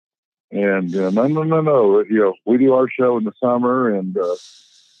 And no. We do our show in the summer, and of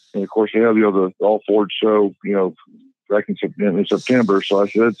course they have the all Ford show. Back in September. So I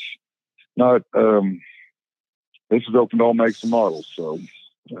said it's not. This is open to all makes and models. So,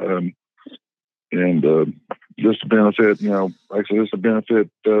 just to benefit, like I said, just to benefit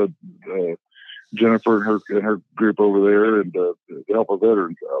Jennifer and her group over there, and to help our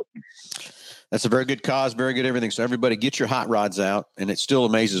veterans out. That's a very good cause, very good everything. So everybody get your hot rods out. And it still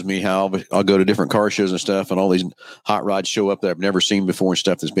amazes me how I'll go to different car shows and stuff, and all these hot rods show up that I've never seen before and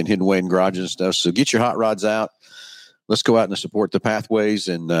stuff that's been hidden away in garages and stuff. So get your hot rods out. Let's go out and support the Pathways.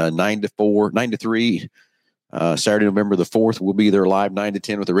 And 9 to 3, Saturday, November the 4th, we'll be there live 9 to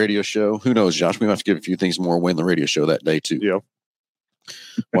 10 with the radio show. Who knows, Josh? We might have to give a few things more win the radio show that day too. Yeah.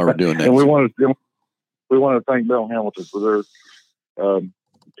 While we're doing that. And we want to thank Bell Hambelton for their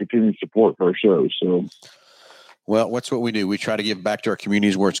continued support for our show. So, well, what's what we do? We try to give back to our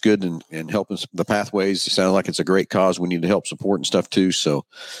communities where it's good and helping the Pathways. It sounds like it's a great cause. We need to help support and stuff too. So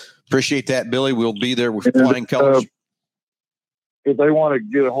appreciate that, Billy. We'll be there with flying colors. If they want to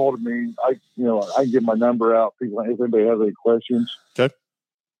get a hold of me, I can give my number out. If anybody has any questions. Okay.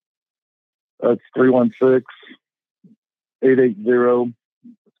 That's 316-880-5988.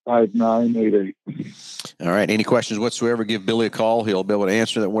 All right. Any questions whatsoever, give Billy a call. He'll be able to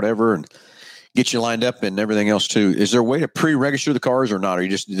answer that, whatever, and get you lined up and everything else too. Is there a way to pre-register the cars or not? Or are you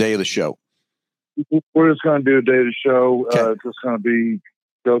just the day of the show? We're just going to do a day of the show. Okay. It's just going to be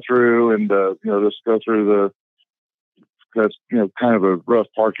go through and, just go through that's kind of a rough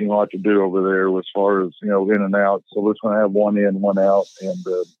parking lot to do over there as far as in and out. So we're just going to have one in, one out, and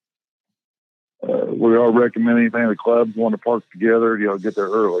we are recommending anything the clubs want to park together, get there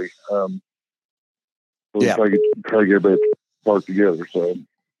early. So we try to get everybody to park together. So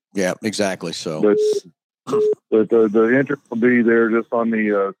yeah, exactly. So, but the entrance will be there just on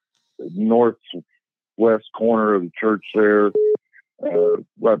the northwest corner of the church there,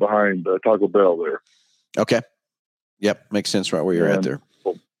 right behind Taco Bell there. Okay. Yep, makes sense right where you're at there.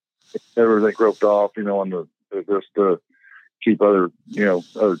 Everything roped off, on just to keep other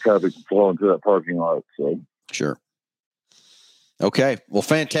traffic flowing through that parking lot. So sure. Okay. Well,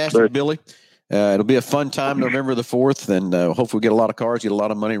 fantastic, Billy. It'll be a fun time, November the 4th, and hopefully we get a lot of cars, get a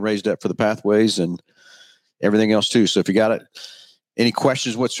lot of money raised up for the pathways and everything else too. So if you got it, any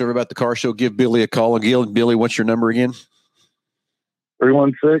questions whatsoever about the car show, give Billy a call. Again, Billy, what's your number again?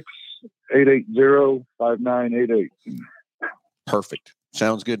 316-880-5988. Perfect.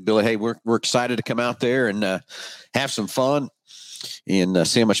 Sounds good, Billy. Hey, we're excited to come out there and have some fun and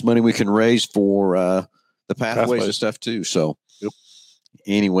see how much money we can raise for the pathways and stuff too. So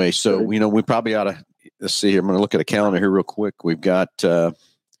anyway, so we probably ought to, let's see here. I'm going to look at a calendar here real quick. We've got 2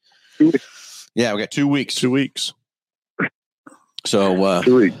 weeks. Yeah, we got 2 weeks. 2 weeks. So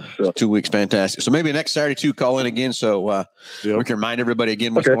 2 weeks. 2 weeks, fantastic. So maybe next Saturday too, call in again. So we can remind everybody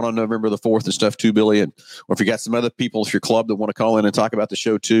again what's going on November the 4th and stuff too, Billy. And or if you got some other people, if your club that want to call in and talk about the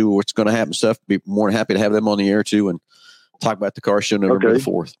show too, what's going to happen stuff, be more than happy to have them on the air too and talk about the car show November the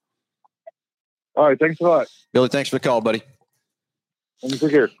 4th. All right, thanks a lot, Billy. Thanks for the call, buddy.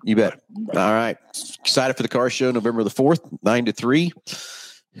 Take care. You bet. All right, excited for the car show November the 4th, 9 to 3.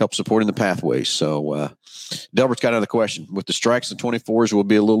 Help supporting the pathways. So Delbert's got another question. With the strikes and 24s will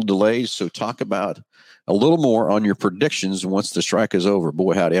be a little delayed. So talk about a little more on your predictions once the strike is over.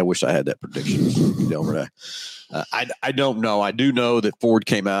 Boy, howdy, I wish I had that prediction, Delbert. I don't know. I do know that Ford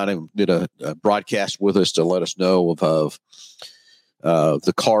came out and did a broadcast with us to let us know of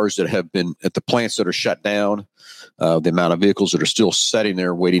the cars that have been at the plants that are shut down, the amount of vehicles that are still sitting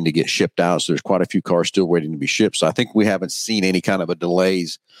there waiting to get shipped out. So there's quite a few cars still waiting to be shipped. So I think we haven't seen any kind of a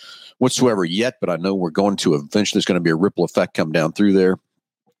delays whatsoever yet, but I know we're going to eventually, there's going to be a ripple effect come down through there.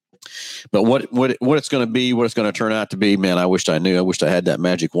 But what it's going to be, what it's going to turn out to be, man, I wished I knew. I wished I had that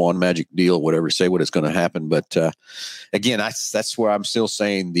magic wand, magic deal, whatever to say what it's going to happen. But again, that's where I'm still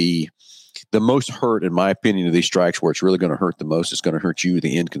saying the most hurt, in my opinion, of these strikes, where it's really going to hurt the most, it's going to hurt you,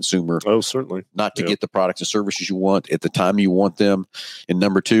 the end consumer. Oh, certainly. Not to get the products and services you want at the time you want them. And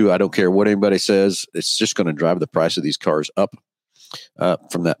number two, I don't care what anybody says, it's just going to drive the price of these cars up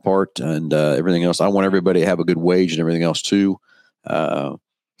from that part and everything else. I want everybody to have a good wage and everything else too.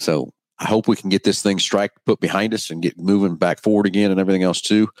 So I hope we can get this thing put behind us and get moving back forward again and everything else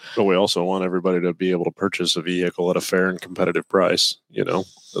too. But we also want everybody to be able to purchase a vehicle at a fair and competitive price,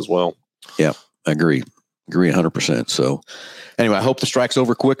 as well. Yeah, I agree 100%. So anyway, I hope the strike's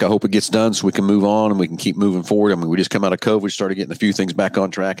over quick. I hope it gets done so we can move on and we can keep moving forward. I mean, we just come out of COVID, started getting a few things back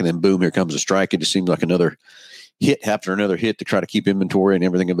on track, and then boom, here comes a strike. It just seems like another hit after another hit to try to keep inventory and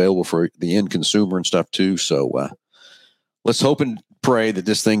everything available for the end consumer and stuff too. So let's hope and pray that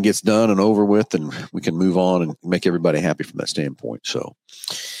this thing gets done and over with and we can move on and make everybody happy from that standpoint. So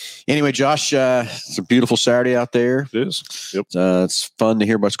anyway, Josh, it's a beautiful Saturday out there. It is. Yep. It's fun to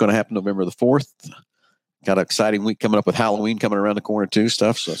hear what's going to happen November the 4th. Got an exciting week coming up with Halloween coming around the corner too,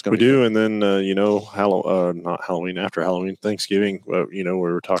 stuff. So it's going to be fun. And then, not Halloween, after Halloween, Thanksgiving, we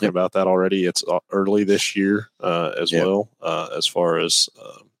were talking about that already. It's early this year as well, as far as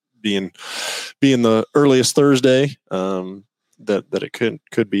being the earliest Thursday that it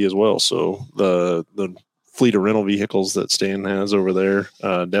could be as well. So the fleet of rental vehicles that Stan has over there,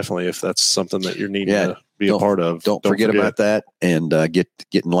 definitely, if that's something that you're needing to be a part of, don't forget about that, and get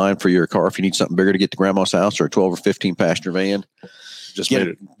in line for your car if you need something bigger to get to grandma's house or a 12 or 15 passenger van. Just get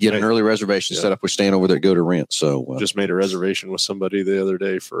an early reservation set up with Stan over there to go to rent. So just made a reservation with somebody the other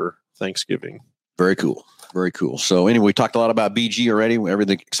day for Thanksgiving. Very cool. Very cool. So anyway, we talked a lot about BG already.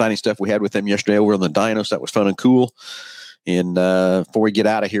 Everything exciting stuff we had with them yesterday over on the dynos. That was fun and cool. And before we get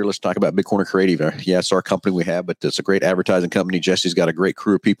out of here, let's talk about Big Corner Creative. Yeah, it's our company we have, but it's a great advertising company. Jesse's got a great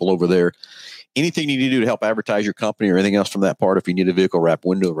crew of people over there. Anything you need to do to help advertise your company or anything else from that part, if you need a vehicle wrap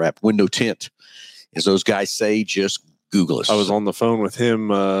window tint, as those guys say, just Google us. I was on the phone with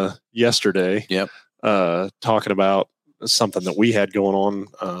him yesterday. Yep. Talking about something that we had going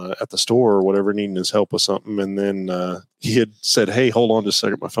on at the store or whatever, needing his help with something. And then he had said, "Hey, hold on just a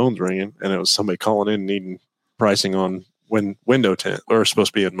second. My phone's ringing." And it was somebody calling in needing pricing on window tint, or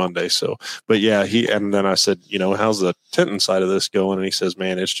supposed to be on Monday. So, but yeah, and then I said, how's the tinting side of this going? And he says,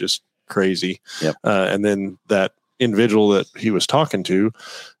 man, it's just crazy. Yep. And then that individual that he was talking to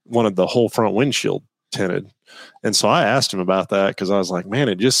wanted the whole front windshield tinted. And so I asked him about that because I was like, man,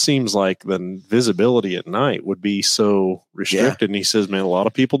 it just seems like the visibility at night would be so restricted. And he says, man, a lot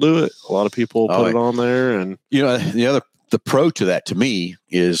of people do it. A lot of people put it on there. And, the pro to that to me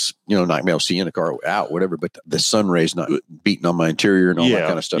is, not being able to see in the car out, whatever, but the sun rays not beating on my interior and all that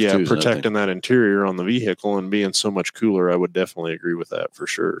kind of stuff too. Protecting that interior on the vehicle and being so much cooler. I would definitely agree with that for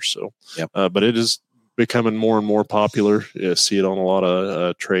sure. So, but it is becoming more and more popular. See it on a lot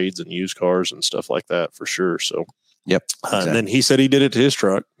of trades and used cars and stuff like that for sure. So, exactly. And then he said he did it to his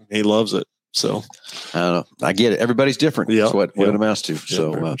truck. He loves it. So I don't know. I get it. Everybody's different. That's what it amounts to.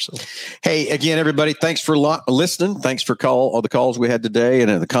 So, hey, again, everybody, thanks for listening. Thanks for all the calls we had today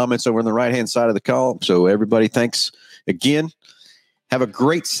and the comments over on the right-hand side of the call. So everybody, thanks again. Have a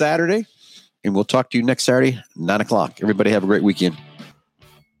great Saturday, and we'll talk to you next Saturday, 9:00. Everybody have a great weekend.